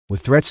With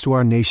threats to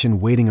our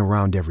nation waiting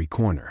around every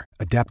corner,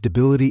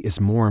 adaptability is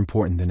more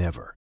important than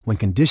ever. When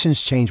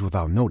conditions change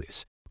without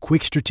notice,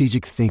 quick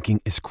strategic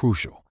thinking is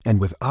crucial.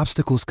 And with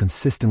obstacles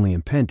consistently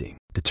impending,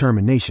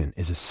 determination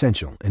is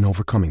essential in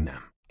overcoming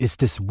them. It's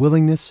this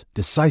willingness,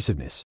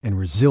 decisiveness, and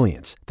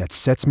resilience that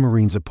sets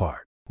Marines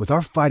apart. With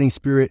our fighting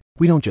spirit,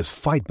 we don't just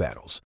fight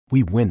battles,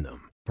 we win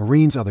them.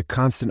 Marines are the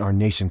constant our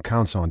nation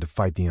counts on to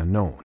fight the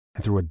unknown.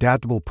 And through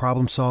adaptable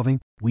problem solving,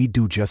 we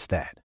do just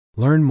that.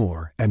 Learn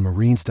more at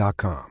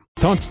marines.com.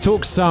 Time to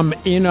talk some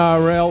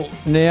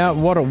NRL now.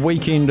 What a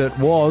weekend it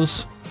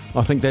was.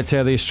 I think that's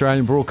how the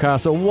Australian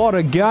broadcaster, what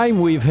a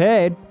game we've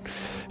had.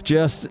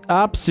 Just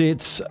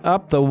upsets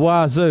up the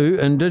wazoo.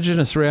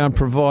 Indigenous round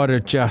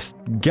provided just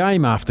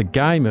game after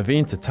game of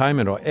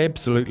entertainment. I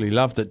absolutely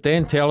loved it.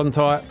 Dan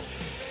Talintyre,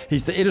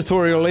 he's the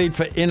editorial lead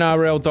for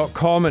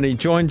NRL.com and he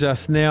joins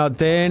us now.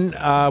 Dan,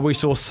 we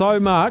saw so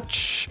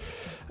much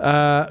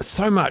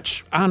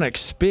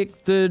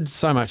unexpected,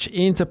 so much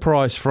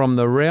enterprise from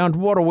the round.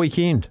 What a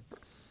weekend.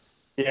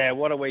 Yeah,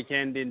 what a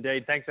weekend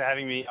indeed. Thanks for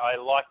having me. I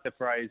like the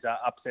phrase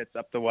upsets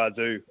up the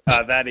wazoo.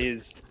 That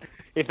is...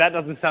 If that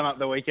doesn't sum up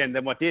the weekend,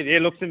 then what did? Yeah,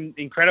 look, some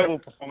incredible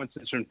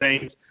performances from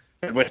teams.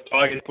 The West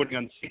Tigers putting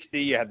on 60.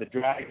 You had the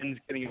Dragons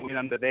getting a win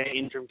under their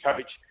interim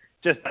coach.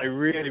 Just a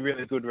really,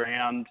 really good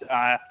round.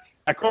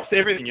 Across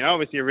everything,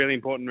 obviously a really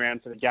important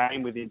round for the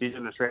game with the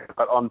Indigenous round,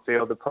 but on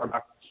field, the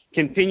product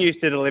continues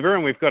to deliver,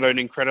 and we've got an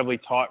incredibly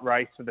tight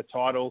race for the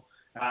title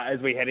as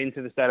we head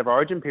into the State of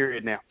Origin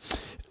period now.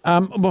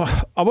 Well,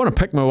 I want to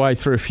pick my way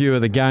through a few of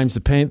the games.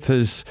 The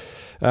Panthers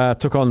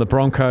took on the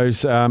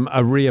Broncos,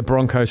 a rare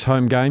Broncos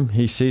home game,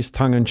 he says,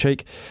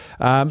 tongue-in-cheek.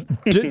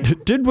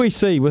 Did we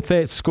see, with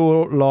that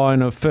score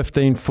line of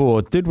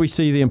 15-4, did we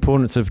see the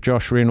importance of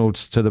Josh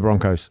Reynolds to the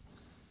Broncos?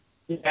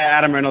 Yeah,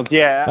 Adam Reynolds,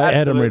 yeah.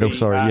 Adam Reynolds,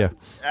 sorry, yeah.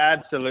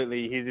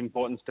 Absolutely, his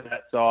importance to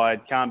that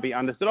side can't be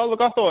understood. Oh,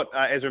 look, I thought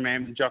Ezra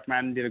Mam and Jock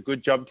Madden did a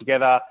good job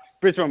together.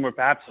 Brisbane were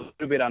perhaps a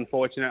little bit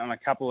unfortunate on a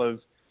couple of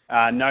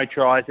no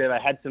tries there. They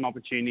had some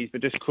opportunities,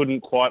 but just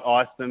couldn't quite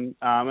ice them.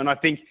 And I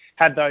think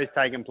had those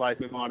taken place,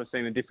 we might have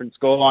seen a different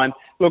scoreline.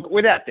 Look,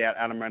 without doubt,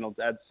 Adam Reynolds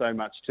adds so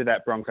much to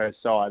that Broncos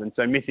side. And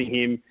so missing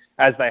him,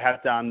 as they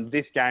have done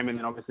this game and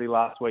then obviously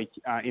last week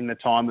in the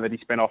time that he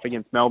spent off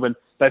against Melbourne,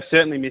 they've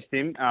certainly missed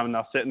him. And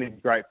they'll certainly be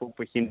grateful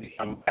for him to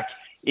come back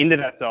into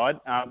that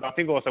side. But I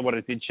think also what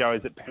it did show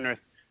is that Penrith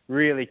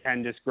really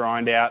can just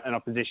grind out an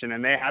opposition,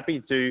 and they're happy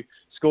to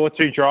score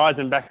 2 tries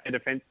and back their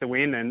defence to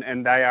win,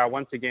 and they are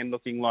once again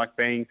looking like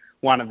being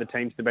one of the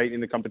teams to beat in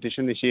the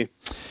competition this year.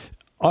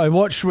 I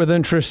watched with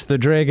interest the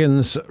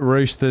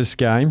Dragons-Roosters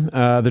game.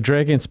 The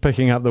Dragons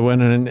picking up the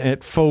win, and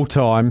at full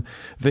time,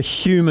 the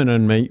human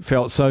in me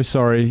felt so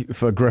sorry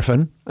for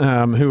Griffin,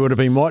 who would have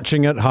been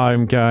watching at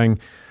home going,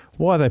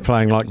 why are they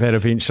playing like that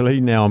eventually?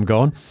 Now I'm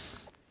gone.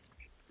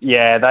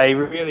 Yeah, they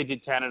really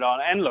did turn it on.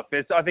 And look,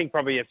 there's, I think,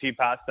 probably a few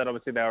parts that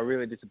obviously they were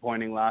really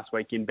disappointing last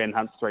week in Ben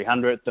Hunt's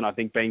 300th. And I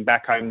think being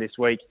back home this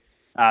week,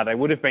 they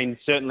would have been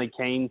certainly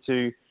keen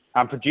to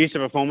produce a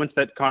performance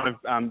that kind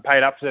of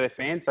paid up to their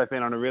fans. They've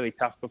been on a really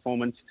tough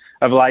performance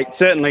of late.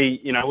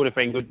 Certainly, it would have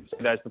been good to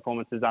see those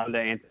performances under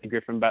Anthony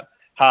Griffin, but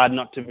hard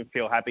not to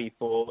feel happy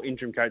for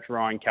interim coach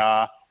Ryan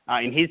Carr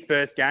in his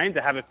first game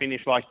to have a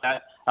finish like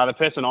that. The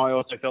person I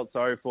also felt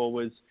sorry for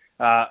was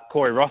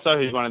Corey Rosso,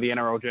 who's one of the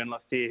NRL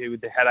journalists here, who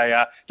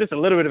had just a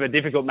little bit of a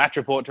difficult match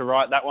report to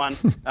write that one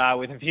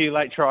with a few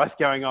late tries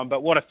going on.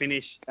 But what a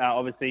finish.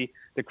 Obviously,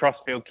 the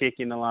crossfield kick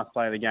in the last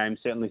play of the game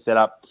certainly set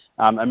up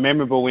a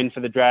memorable win for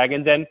the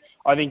Dragons. And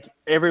I think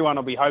everyone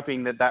will be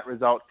hoping that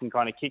result can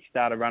kind of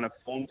kickstart a run of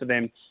form for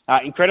them.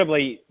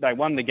 Incredibly, they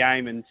won the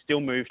game and still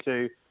moved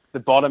to the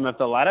bottom of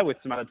the ladder with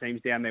some other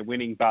teams down there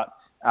winning. But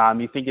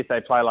you think if they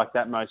play like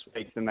that most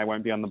weeks, then they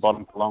won't be on the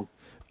bottom for long.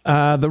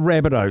 The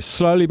Rabbitohs,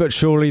 slowly but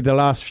surely, the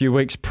last few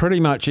weeks, pretty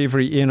much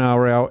every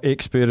NRL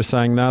expert is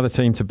saying they're the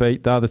team to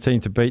beat,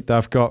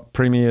 They've got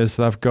premiers,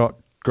 they've got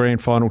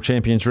grand final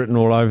champions written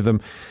all over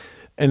them,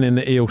 and then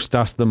the Eels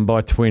dust them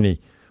by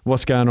 20.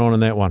 What's going on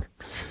in that one?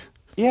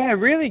 Yeah,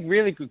 really,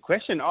 really good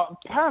question.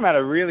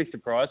 Parramatta really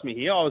surprised me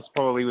here. I was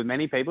probably with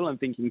many people and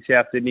thinking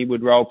South Sydney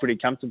would roll pretty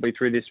comfortably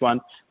through this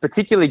one,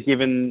 particularly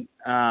given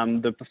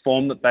the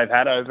perform that they've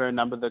had over a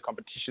number of the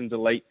competition's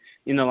elite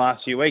in the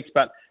last few weeks.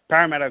 But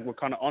Parramatta were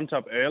kind of on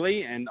top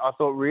early and I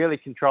thought really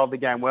controlled the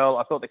game well.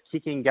 I thought the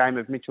kicking game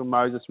of Mitchell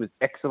Moses was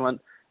excellent.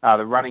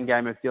 The running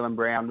game of Dylan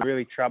Brown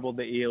really troubled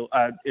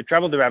it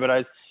troubled the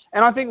Rabbitohs.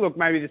 And I think, look,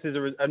 maybe this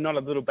is not a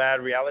little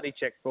bad reality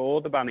check for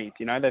the Bunnies.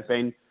 They've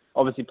been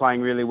obviously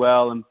playing really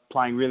well and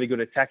playing really good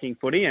attacking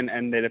footy,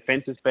 and their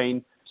defence has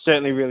been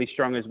certainly really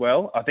strong as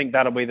well. I think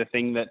that'll be the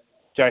thing that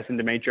Jason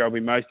Demetriou will be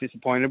most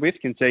disappointed with,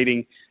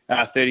 conceding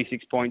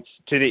 36 points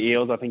to the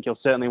Eels. I think he'll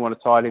certainly want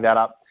to tidy that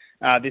up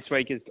this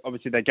week, as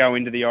obviously they go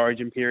into the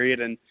Origin period,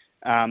 and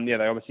they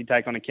obviously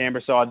take on a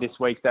Canberra side this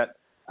week that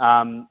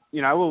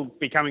we'll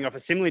be coming off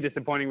a similarly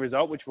disappointing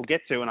result, which we'll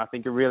get to, and I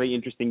think a really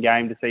interesting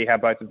game to see how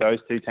both of those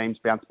two teams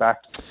bounce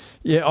back.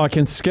 Yeah, I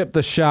can skip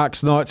the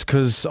Sharks Knights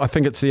because I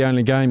think it's the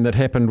only game that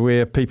happened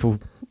where people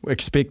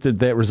expected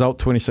that result,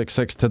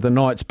 26-6 to the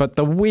Knights. But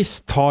the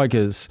West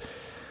Tigers,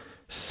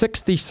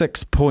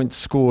 66 points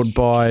scored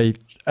by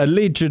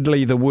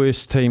allegedly the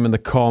worst team in the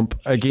comp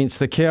against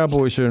the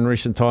Cowboys, who in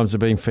recent times have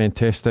been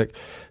fantastic.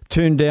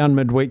 Turned down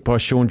midweek by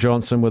Sean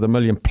Johnson with $1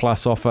 million+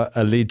 offer,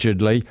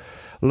 allegedly.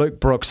 Luke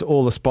Brooks,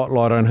 all the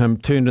spotlight on him,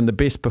 turned in the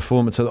best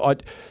performance.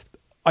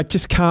 I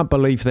just can't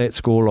believe that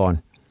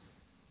scoreline.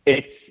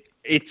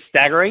 It's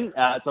staggering.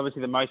 It's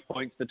obviously the most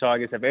points the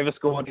Tigers have ever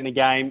scored in a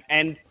game,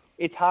 and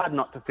it's hard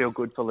not to feel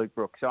good for Luke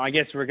Brooks. So I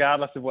guess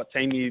regardless of what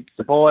team you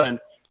support, and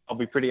I'll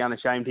be pretty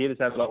unashamed here to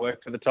say that I've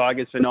worked for the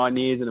Tigers for 9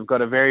 years and I've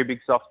got a very big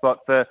soft spot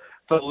for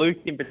Luke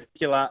in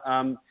particular.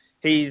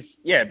 He's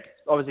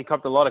obviously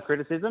copped a lot of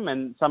criticism,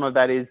 and some of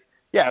that is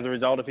as a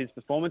result of his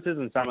performances,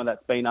 and some of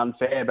that's been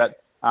unfair.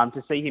 But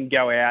to see him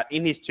go out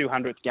in his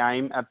 200th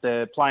game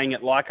playing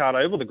at Leichhardt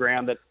Oval, the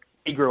ground that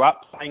he grew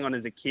up playing on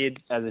as a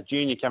kid, as a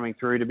junior coming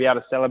through, to be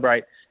able to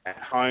celebrate at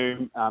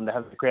home, to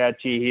have the crowd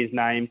cheer his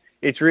name,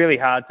 it's really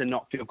hard to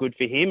not feel good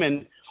for him.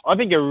 And I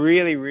think a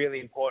really, really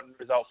important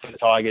result for the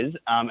Tigers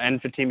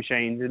and for Tim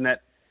Sheens in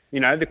that,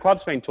 the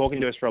club's been talking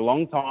to us for a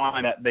long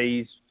time that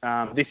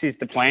this is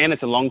the plan.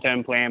 It's a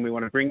long-term plan. We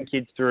want to bring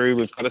kids through.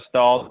 We've got a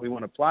style that we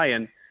want to play.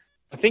 And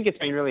I think it's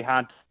been really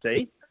hard to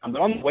see.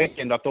 But on the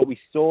weekend, I thought we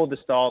saw the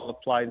style of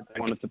play that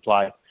they wanted to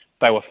play.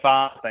 They were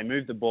fast. They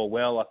moved the ball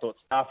well. I thought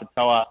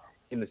Starfatoa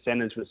in the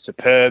centres was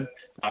superb.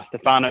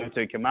 Stefano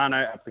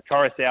Tucumano,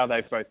 Coruscant,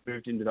 they've both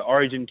moved into the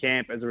Origin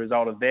camp as a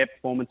result of their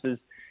performances.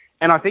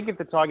 And I think if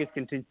the Tigers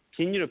can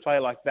continue to play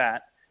like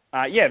that,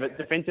 but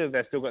defensively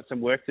they've still got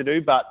some work to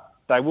do, but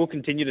they will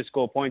continue to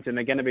score points, and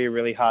they're going to be a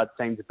really hard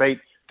team to beat.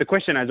 The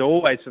question, as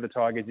always, for the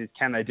Tigers is,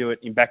 can they do it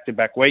in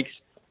back-to-back weeks?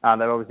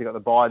 They've obviously got the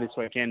bye this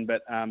weekend,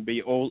 but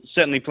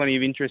certainly plenty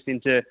of interest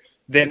into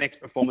their next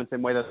performance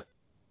and whether.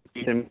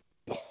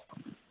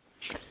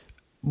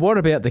 What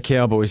about the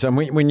Cowboys? And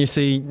when you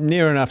see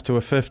near enough to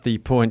a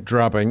 50-point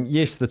drubbing,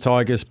 yes, the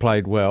Tigers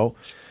played well,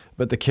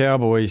 but the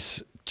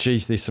Cowboys,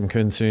 geez, there's some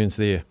concerns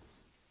there.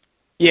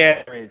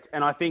 Yeah, there is.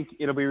 And I think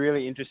it'll be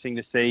really interesting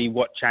to see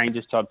what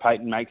changes Todd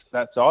Payten makes to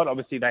that side.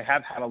 Obviously, they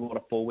have had a lot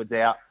of forwards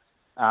out.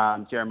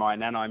 Jeremiah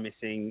Nanai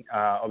missing.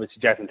 Obviously,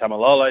 Jason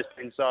Tamalolo's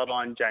been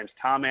sidelined. James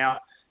Tarmow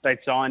they'd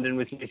signed and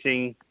was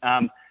missing.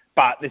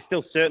 But there's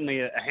still certainly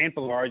a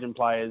handful of Origin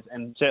players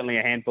and certainly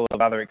a handful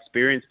of other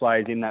experienced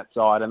players in that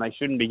side, and they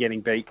shouldn't be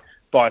getting beat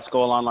by a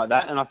scoreline like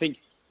that. And I think,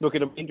 look,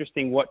 it'll be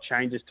interesting what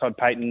changes Todd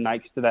Payten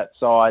makes to that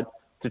side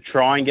to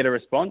try and get a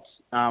response.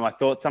 I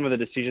thought some of the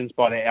decisions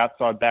by their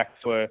outside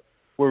backs were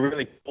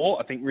really poor.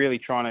 I think really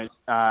trying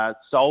to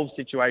solve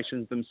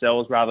situations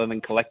themselves rather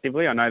than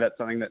collectively. I know that's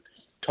something that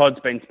Todd's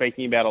been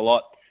speaking about a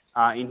lot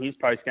in his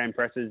post-game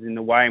presses, in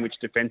the way in which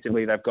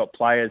defensively they've got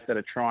players that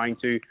are trying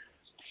to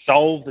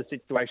solve the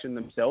situation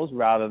themselves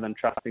rather than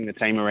trusting the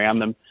team around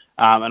them.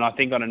 And I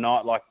think on a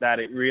night like that,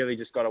 it really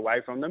just got away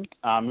from them.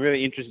 I'm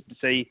really interested to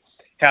see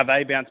how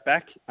they bounce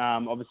back.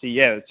 Obviously,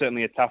 it's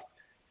certainly a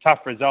tough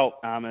result,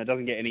 and it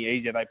doesn't get any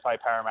easier. They play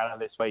Parramatta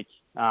this week.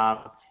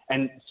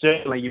 And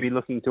certainly you'd be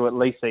looking to at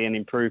least see an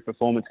improved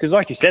performance because,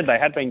 like you said, they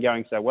had been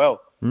going so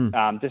well.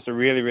 Just a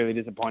really, really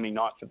disappointing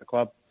night for the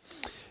club.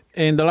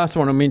 And the last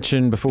one I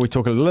mentioned before we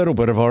talk a little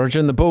bit of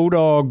Origin, the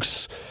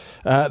Bulldogs,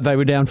 they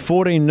were down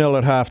 14-0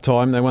 at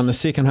half-time. They won the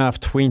second half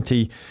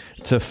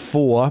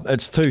 20-4.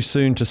 It's too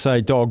soon to say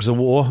dogs of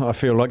war. I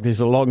feel like there's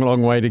a long,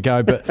 long way to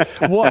go. But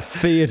what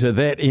theatre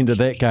that end of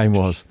that game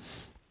was.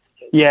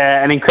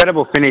 Yeah, an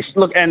incredible finish.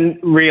 Look, and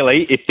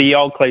really, if the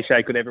old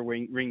cliche could ever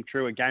ring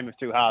true, a game of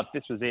two halves,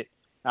 this was it.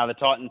 The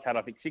Titans had,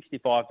 I think,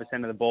 65%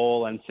 of the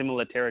ball and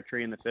similar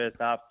territory in the first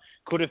half.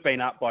 Could have been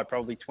up by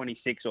probably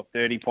 26 or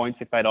 30 points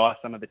if they'd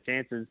iced some of the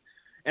chances.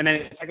 And then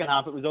in the second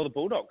half, it was all the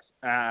Bulldogs.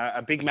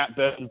 A big Matt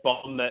Burton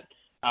bomb that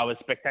was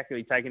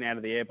spectacularly taken out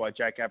of the air by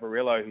Jake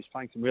Avarillo, who's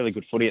playing some really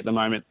good footy at the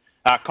moment,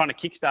 kind of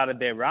kick-started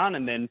their run,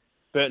 and then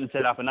Burton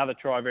set up another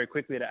try very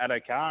quickly to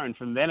Addo-Carr, and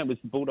from then it was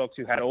the Bulldogs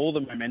who had all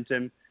the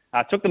momentum.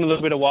 Took them a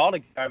little bit of a while to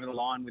get over the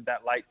line with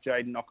that late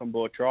Jaden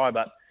Ockenbaugh try,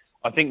 but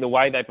I think the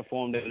way they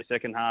performed in the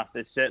second half,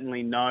 there's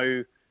certainly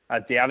no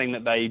doubting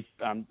that they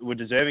were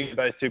deserving of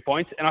those 2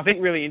 points. And I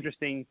think really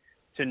interesting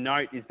to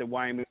note is the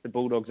way in which the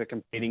Bulldogs are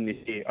competing this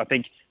year. I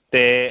think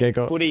their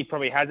footy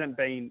probably hasn't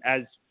been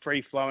as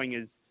free-flowing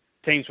as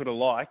teams would have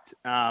liked,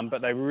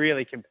 but they're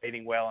really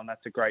competing well, and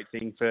that's a great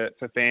thing for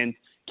fans,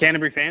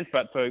 Canterbury fans,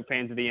 but for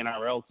fans of the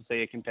NRL to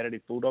see a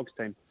competitive Bulldogs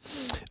team.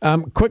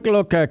 Quick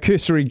look,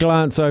 cursory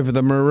glance over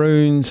the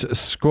Maroons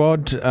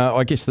squad.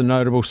 I guess the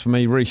notables for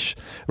me, Reece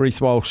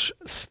Walsh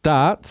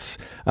starts.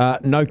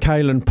 No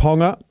Kalen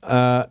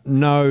Ponga.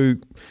 No,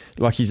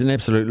 like he's an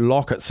absolute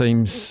lock, it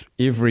seems,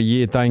 every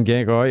year, Dane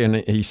Gagai, and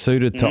he's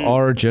suited to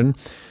Origin.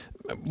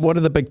 What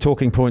are the big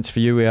talking points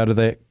for you out of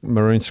that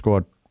Maroon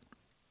squad?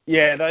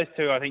 Yeah, those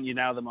two, I think you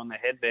nailed them on the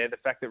head there. The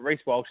fact that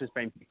Reece Walsh has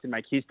been picked to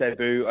make his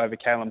debut over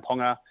Kalen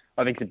Ponga.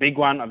 I think it's a big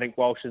one. I think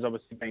Walsh has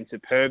obviously been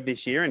superb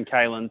this year, and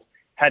Caelan's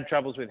had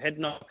troubles with head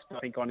knocks. I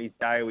think on his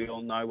day, we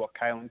all know what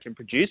Caelan can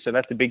produce, so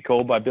that's a big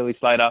call by Billy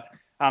Slater.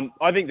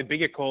 I think the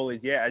bigger call is,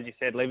 as you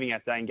said, leaving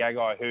out Dane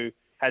Gagai, who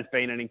has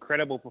been an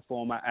incredible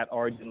performer at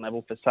Origin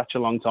level for such a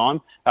long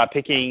time,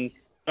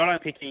 not only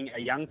picking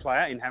a young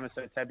player in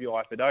Hamiso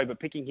Tabuai-Fidow, but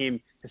picking him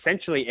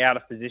essentially out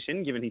of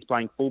position, given he's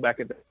playing fullback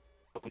at the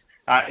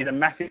is a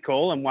massive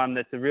call, and one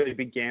that's a really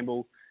big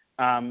gamble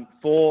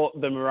for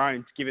the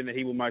Maroons, given that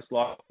he will most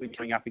likely be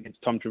coming up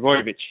against Tom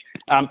Trbojevic.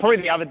 Probably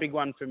the other big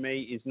one for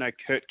me is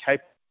Kurt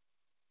Cape.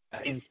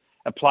 He's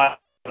a player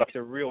that's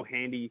a real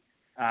handy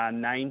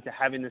name to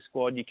have in the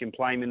squad. You can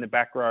play him in the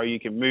back row. You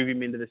can move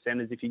him into the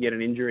centres if you get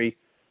an injury.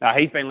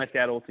 He's been left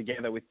out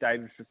altogether with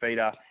David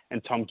Fifita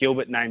and Tom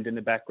Gilbert named in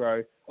the back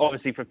row.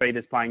 Obviously,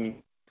 Fifita's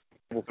playing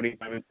in footy at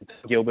the moment. Tom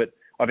Gilbert,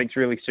 I think, is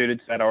really suited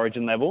to that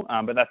Origin level.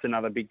 But that's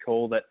another big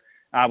call that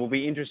will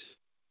be interesting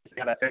to see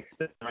how that affects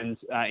the Maroons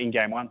in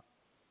Game 1.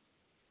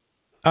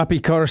 Api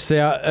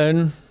Coruscant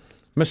in,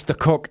 Mr.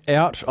 Cook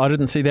out. I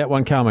didn't see that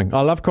one coming.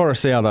 I love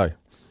Coruscant, though.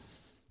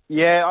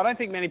 Yeah, I don't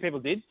think many people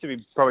did, to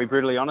be probably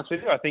brutally honest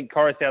with you. I think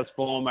Coruscant's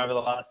form over the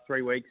last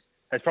 3 weeks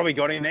has probably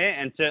got him there,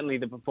 and certainly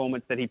the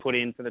performance that he put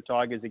in for the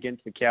Tigers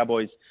against the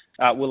Cowboys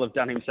will have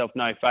done himself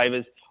no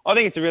favours. I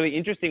think it's a really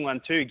interesting one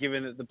too,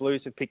 given that the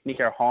Blues have picked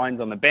Nicho Hynes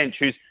on the bench,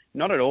 who's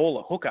not at all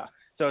a hooker.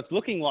 So it's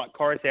looking like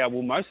Coruscant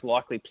will most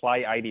likely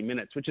play 80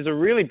 minutes, which is a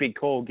really big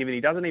call, given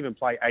he doesn't even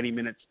play 80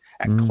 minutes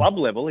at club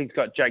level. He's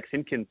got Jake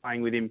Simpkin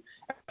playing with him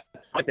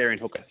right there in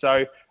hooker.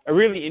 So a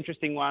really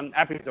interesting one.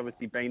 Appy's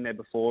obviously been there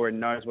before and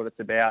knows what it's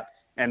about.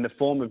 And the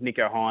form of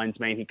Nicho Hynes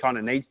mean he kind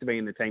of needs to be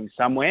in the team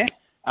somewhere.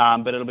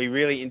 But it'll be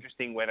really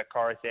interesting whether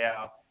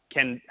Coruscant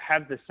can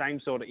have the same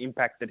sort of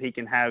impact that he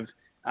can have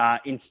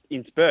in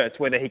spurts,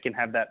 whether he can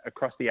have that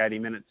across the 80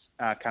 minutes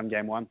come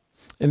Game 1.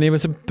 And there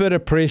was a bit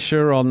of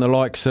pressure on the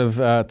likes of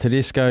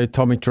Tedesco,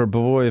 Tommy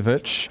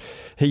Trbojevic.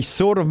 He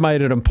sort of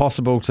made it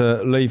impossible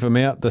to leave him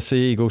out, the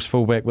Sea Eagles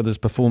fullback, with his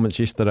performance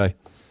yesterday.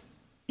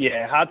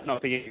 Yeah, hard to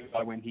not forget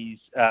when he's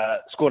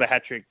scored a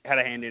hat-trick, had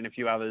a hand in a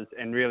few others,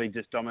 and really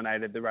just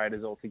dominated the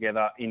Raiders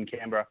altogether in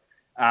Canberra.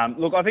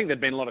 Look, I think there'd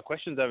been a lot of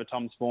questions over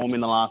Tom's form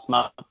in the last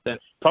month that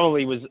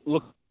probably was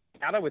looking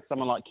harder with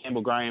someone like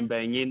Campbell Graham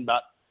being in,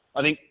 but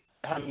I think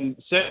having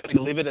certainly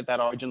delivered at that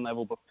Origin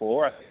level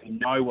before, I think we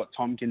know what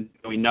Tom can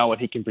do, we know what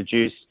he can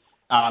produce,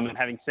 and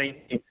having seen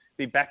him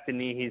be back to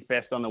near his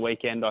best on the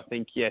weekend, I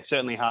think,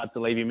 certainly hard to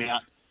leave him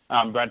out.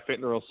 Brad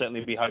Fittler will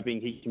certainly be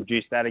hoping he can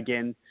produce that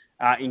again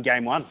in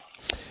Game 1.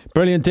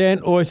 Brilliant,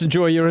 Dan. Always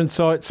enjoy your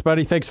insights,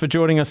 buddy. Thanks for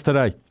joining us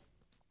today.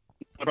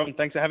 No problem.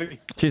 Thanks for having me.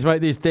 Cheers, mate.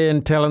 There's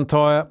Dan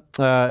Talintyre,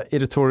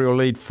 editorial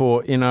lead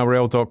for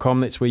NRL.com.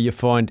 That's where you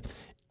find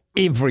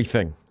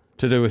everything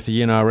to do with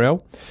the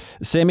NRL.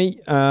 Sammy,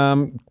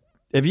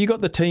 have you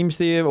got the teams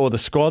there or the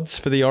squads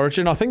for the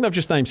Origin? I think they've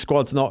just named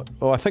squads,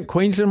 I think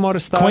Queensland might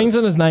have started.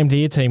 Queensland has named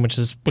their team, which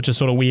is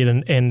sort of weird,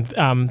 and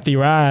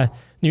there are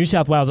New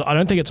South Wales. I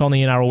don't think it's on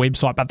the NRL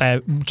website, but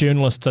their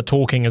journalists are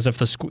talking as if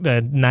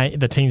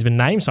the team's been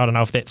named, so I don't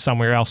know if that's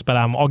somewhere else. But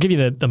I'll give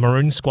you the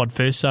Maroon squad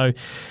first. So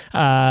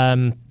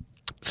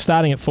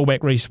starting at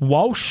fullback, Reece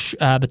Walsh.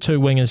 The two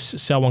wingers,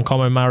 Selwyn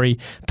Como Murray,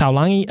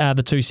 Taulangi.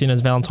 The two centres,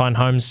 Valentine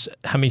Holmes,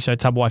 Hamiso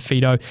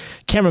Tabuai-Fidow.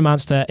 Cameron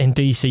Munster and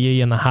DCE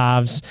in the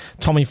halves.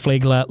 Tommy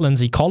Flegler,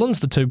 Lindsay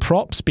Collins. The two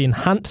props, Ben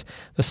Hunt,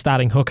 the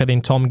starting hooker.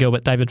 Then Tom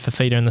Gilbert, David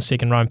Fifita in the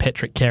second row, and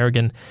Patrick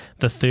Carrigan,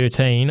 the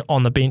 13.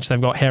 On the bench,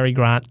 they've got Harry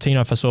Grant,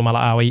 Tino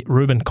Fasua-Malaawi,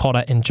 Ruben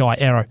Cotter, and Jai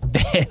Arrow.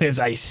 That is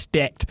a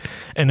stacked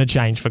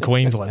interchange for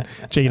Queensland.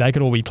 Gee, they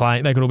could all be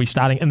playing. They could all be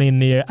starting. And then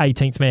their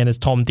 18th man is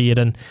Tom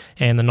Dearden,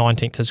 and the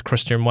 19th is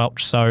Christian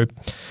Welch. So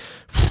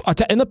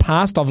in the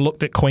past, I've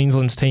looked at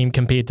Queensland's team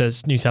compared to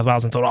New South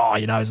Wales and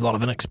thought, there's a lot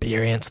of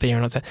inexperience there.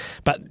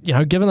 But,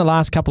 given the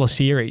last couple of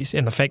series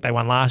and the fact they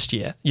won last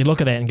year, you look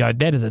at that and go,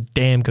 that is a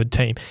damn good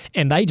team.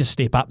 And they just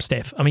step up,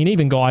 Steph. I mean,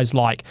 even guys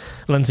like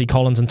Lindsay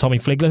Collins and Tommy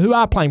Flegler, who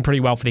are playing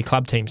pretty well for their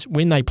club teams,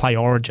 when they play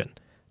Origin,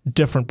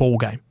 different ball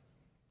game.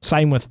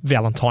 Same with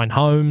Valentine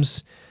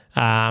Holmes.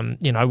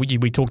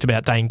 We talked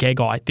about Dane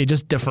Gagai. They're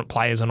just different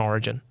players in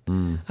Origin.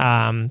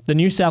 The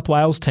New South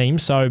Wales team,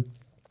 so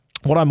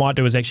what I might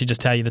do is actually just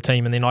tell you the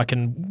team, and then I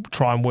can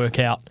try and work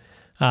out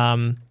how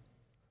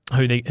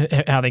they're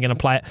going to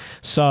play it.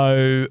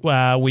 So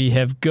we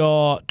have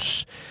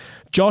got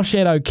Josh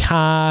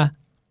Addo-Carr.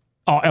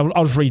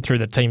 I'll just read through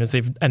the team as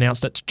they've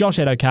announced it. Josh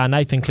Addo-Carr,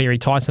 Nathan Cleary,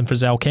 Tyson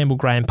Frizzell, Campbell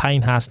Graham,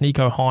 Payne Haas,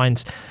 Nicho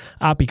Hynes,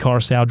 Api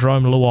Coruscant,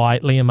 Jerome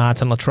Luai, Liam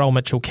Martin, Latrell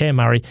Mitchell, Cam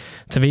Murray,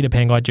 Tavita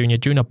Pangai Jr.,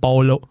 Juna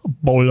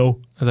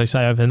Bolo, as they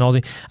say over in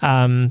Aussie,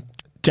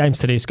 James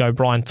Tedesco,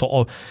 Brian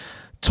To'o,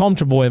 Tom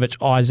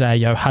Trbojevic,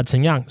 Isaiah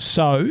Hudson Young.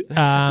 So that's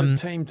a good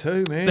team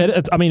too, man.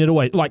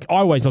 I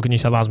always look at New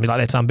South Wales and be like,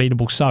 that's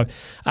unbeatable. So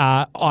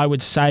I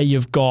would say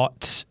you've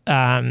got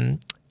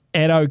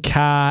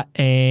Addo-Carr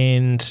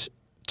and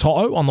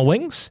To'o on the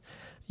wings.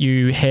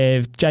 You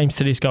have James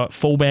Tedesco at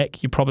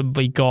fullback. You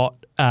probably got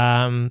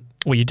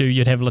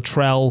you'd have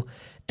Latrell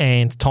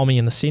and Tommy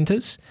in the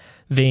centres.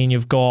 Then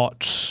you've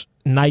got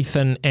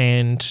Nathan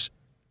and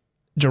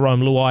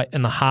Jerome Luai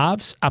in the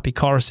halves, Api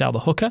Coruscant the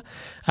hooker.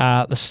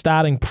 The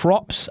starting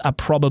props are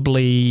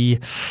probably...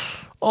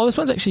 Oh, this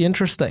one's actually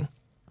interesting.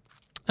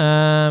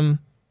 I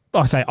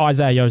say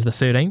Isaiah Yo's the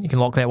 13. You can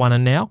lock that one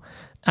in now.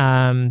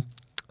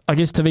 I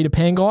guess Tavita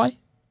Pangai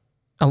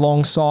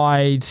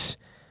alongside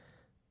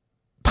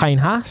Payne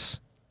Haas.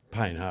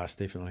 Payne Haas,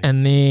 definitely.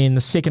 And then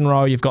the second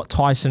row, you've got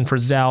Tyson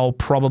Frizzell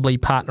probably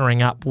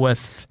partnering up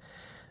with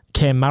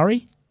Cam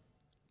Murray.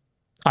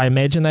 I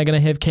imagine they're going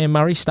to have Cam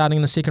Murray starting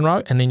in the second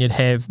row, and then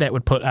that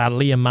would put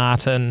Liam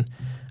Martin,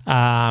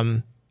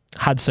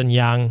 Hudson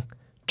Young,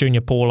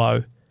 Junior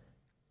Paulo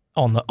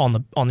on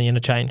the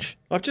interchange.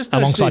 I've just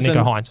alongside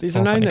Nico Hines. There's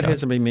a name that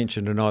hasn't been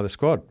mentioned in either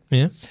squad.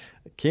 Yeah.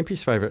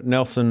 Kempy's favourite,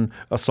 Nelson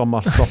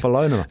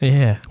Asamoah-Sofalona.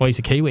 Yeah, well, he's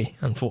a Kiwi,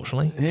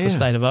 unfortunately, for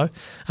State of O.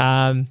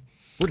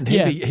 Wouldn't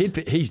he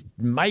be? He's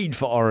made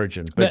for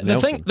Origin.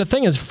 The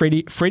thing is,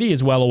 Freddie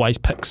as well always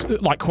picks,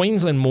 like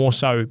Queensland more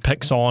so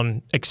picks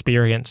on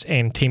experience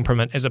and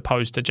temperament as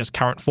opposed to just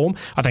current form.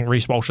 I think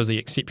Reece Walsh is the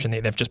exception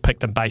there. They've just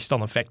picked him based on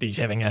the fact that he's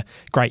having a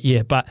great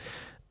year. But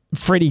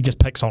Freddie just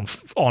picks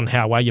on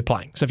how well you're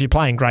playing. So if you're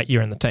playing great,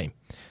 you're in the team.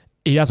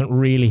 He doesn't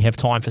really have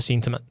time for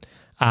sentiment.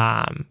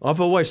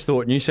 I've always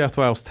thought New South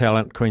Wales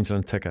talent,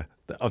 Queensland ticker.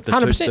 Of the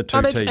 100%.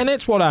 two Ts. And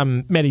that's what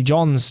Matty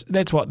Johns,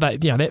 that's what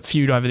that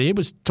feud over there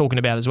was talking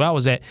about as well,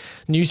 was that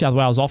New South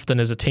Wales often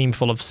is a team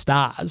full of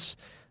stars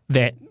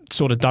that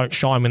sort of don't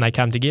shine when they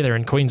come together,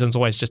 and Queensland's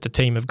always just a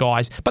team of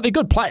guys. But they're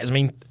good players. I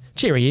mean,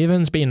 Cherry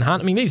Evans, Ben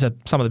Hunt, I mean, these are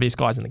some of the best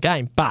guys in the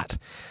game. But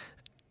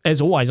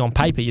as always, on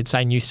paper, you'd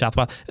say New South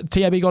Wales.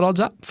 TAB got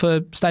odds up for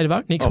State of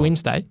O next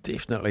Wednesday.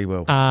 Definitely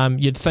will.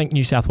 You'd think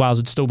New South Wales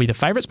would still be the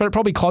favourites, but it's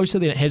probably closer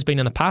than it has been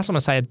in the past. I'm going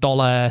to say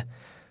 $1.60,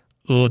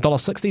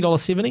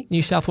 $1.70,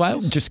 New South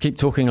Wales. Just keep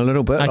talking a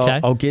little bit.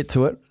 Okay. I'll get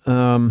to it.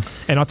 And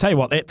I'll tell you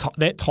what,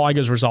 that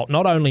Tigers result,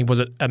 not only was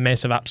it a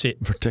massive upset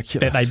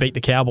ridiculous that they beat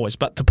the Cowboys,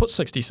 but to put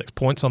 66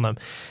 points on them,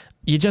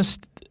 it's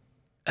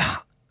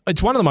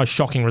one of the most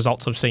shocking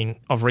results I've seen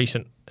of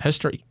recent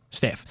history,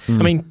 Steph.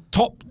 I mean,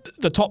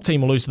 the top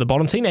team will lose to the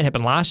bottom team. That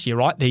happened last year,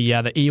 right?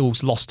 The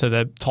Eels lost to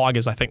the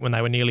Tigers, I think, when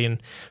they were nearly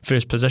in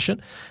first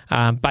position.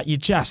 But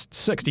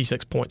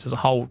 66 points is a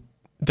whole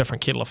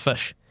different kettle of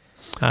fish.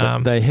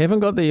 They haven't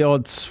got the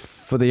odds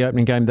for the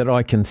opening game that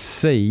I can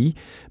see,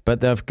 but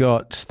they've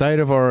got State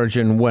of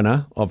Origin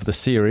winner of the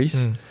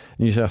series,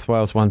 New South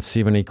Wales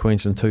 170,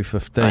 Queensland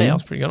 215. Hey, I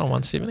was pretty good on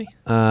 170.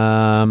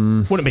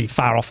 Wouldn't be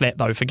far off that,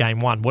 though, for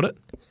game one, would it?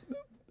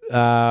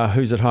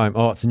 Who's at home?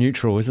 Oh, it's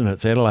neutral, isn't it?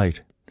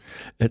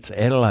 It's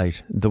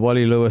Adelaide. The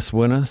Wally Lewis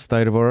winner,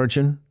 State of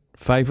Origin.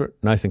 Favourite,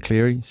 Nathan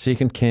Cleary.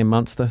 Second, Cam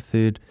Munster.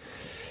 Third,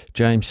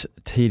 James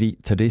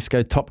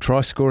Tedesco. Top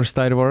try scorer,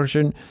 State of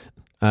Origin.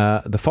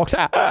 The Fox,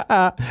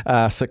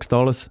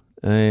 $6.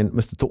 And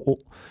Mr. To'o.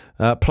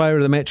 Player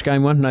of the match,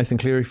 game one, Nathan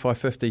Cleary,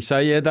 $5.50. So,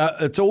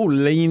 it's all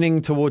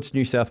leaning towards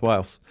New South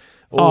Wales.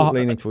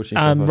 Leaning towards New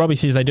South Wales. Robbie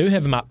says they do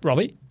have them up,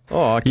 Robbie.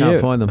 Oh, I can't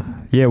find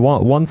them. Yeah,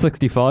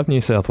 165 New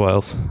South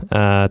Wales,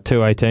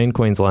 218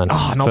 Queensland.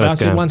 Oh, not bad. I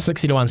said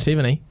 160 to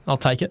 170. I'll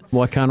take it.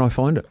 Why can't I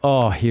find it?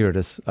 Oh, here it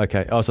is.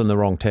 Okay, I was on the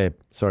wrong tab.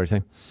 Sorry,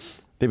 team.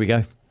 There we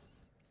go.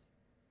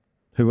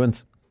 Who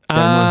wins?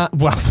 Well,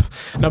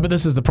 no, but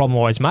this is the problem I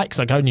always make,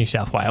 because I go New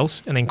South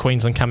Wales and then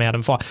Queensland come out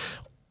and fight.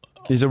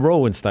 There's a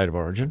rule in State of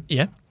Origin.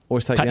 Yeah.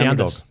 Always take the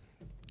underdog. Unders.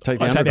 Take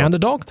the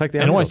underdog. Take the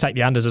underdog. And always take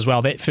the unders as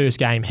well. That first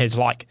game has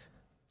like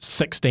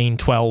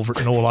 16-12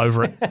 written all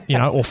over it,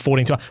 or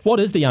 14-12. What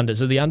is the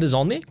unders? Are the unders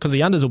on there? Because the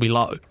unders will be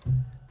low.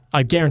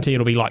 I guarantee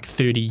it'll be like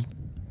 30,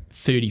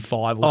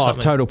 35 or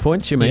something. Total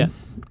points, you mean? Yeah.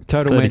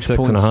 Total match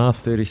points. 36.5.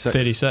 36.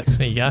 36.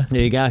 There you go.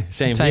 There you go.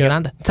 Sam. Take it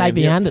under. Take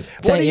the unders.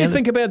 What do you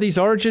think about these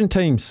Origin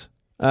teams?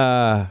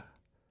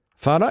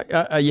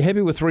 Fardo, are you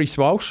happy with Reece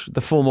Walsh,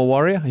 the former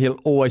Warrior? He'll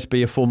always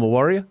be a former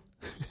Warrior.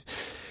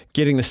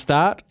 Getting the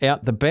start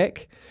out the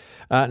back.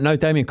 No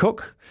Damien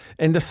Cook.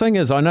 And the thing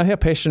is, I know how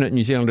passionate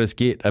New Zealanders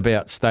get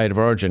about State of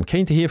Origin.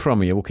 Keen to hear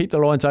from you. We'll keep the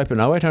lines open.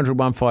 0800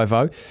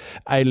 150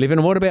 811.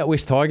 And what about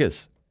West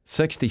Tigers?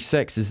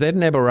 66. Is that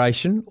an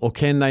aberration, or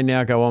can they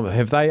now go on?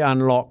 Have they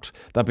unlocked?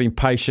 They've been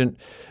patient.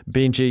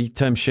 Benji,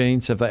 Tim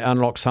Sheens, have they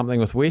unlocked something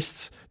with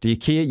Wests? Do you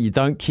care? You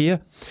don't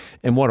care?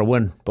 And what a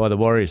win by the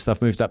Warriors.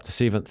 They've moved up to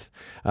 7th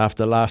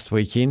after last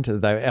weekend.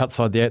 They were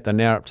outside the 8th. They're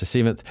now up to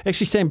 7th.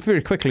 Actually, Sam,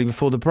 very quickly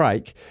before the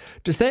break,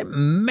 does that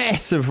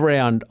massive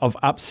round of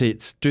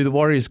upsets do the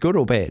Warriors good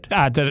or bad?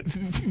 Did it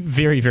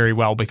very, very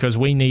well, because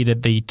we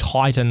needed the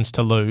Titans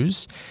to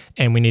lose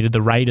and we needed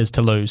the Raiders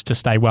to lose to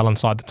stay well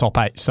inside the top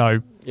 8.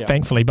 So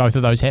thankfully, both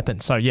of those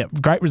happened. So,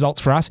 great results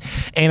for us,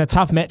 and a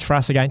tough match for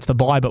us against the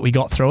bye, but we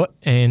got through it,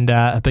 and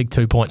a big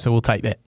 2 points, so we'll take that.